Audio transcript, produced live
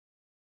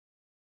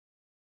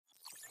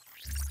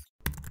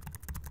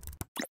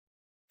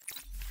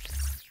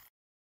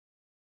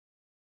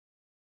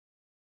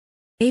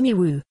Amy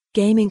Wu,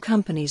 gaming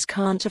companies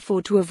can't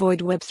afford to avoid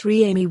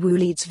Web3. Amy Wu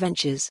leads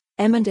ventures,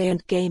 M&A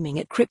and gaming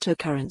at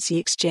cryptocurrency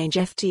exchange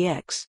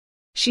FTX.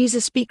 She's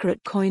a speaker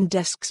at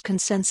CoinDesk's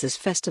Consensus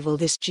Festival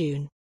this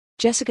June.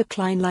 Jessica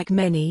Klein. Like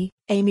many,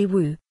 Amy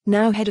Wu,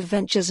 now head of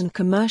ventures and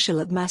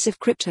commercial at massive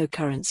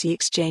cryptocurrency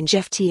exchange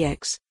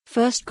FTX,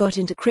 first got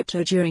into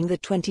crypto during the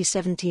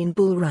 2017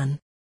 bull run.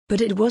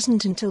 But it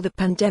wasn't until the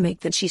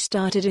pandemic that she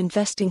started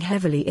investing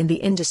heavily in the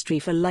industry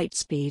for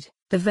Lightspeed,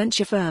 the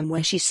venture firm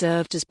where she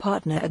served as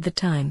partner at the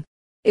time.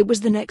 It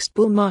was the next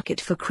bull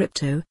market for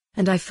crypto,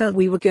 and I felt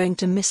we were going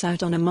to miss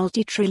out on a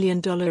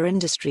multi-trillion-dollar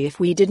industry if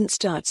we didn't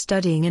start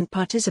studying and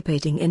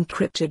participating in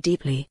crypto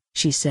deeply,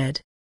 she said.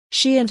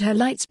 She and her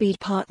Lightspeed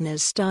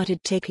partners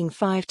started taking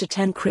 5 to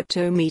 10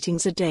 crypto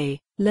meetings a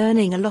day,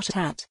 learning a lot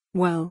at,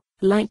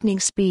 lightning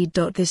speed.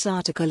 This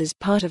article is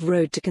part of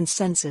Road to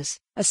Consensus,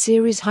 a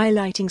series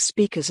highlighting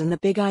speakers and the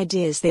big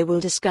ideas they will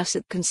discuss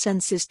at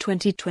Consensus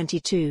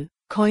 2022,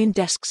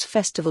 CoinDesk's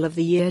Festival of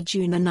the Year,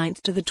 June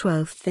 9th to the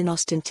 12th in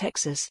Austin,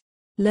 Texas.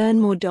 Learn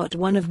more.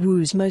 One of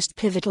Wu's most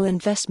pivotal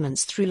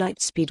investments through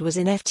Lightspeed was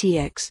in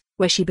FTX,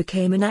 where she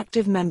became an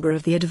active member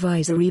of the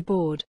advisory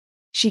board.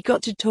 She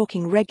got to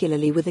talking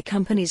regularly with the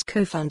company's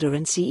co-founder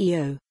and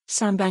CEO,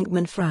 Sam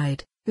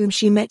Bankman-Fried, whom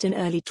she met in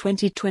early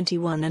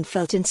 2021 and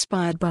felt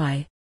inspired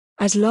by.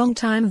 As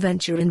long-time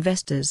venture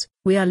investors,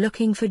 we are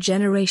looking for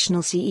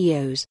generational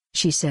CEOs,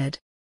 she said.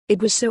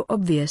 It was so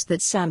obvious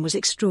that Sam was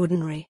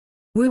extraordinary.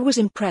 Wu was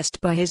impressed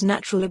by his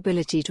natural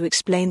ability to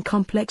explain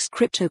complex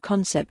crypto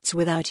concepts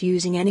without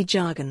using any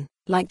jargon,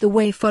 like the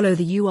way. Follow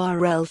the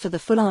URL for the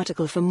full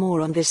article. For more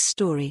on this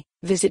story,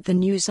 visit the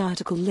news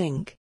article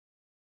link.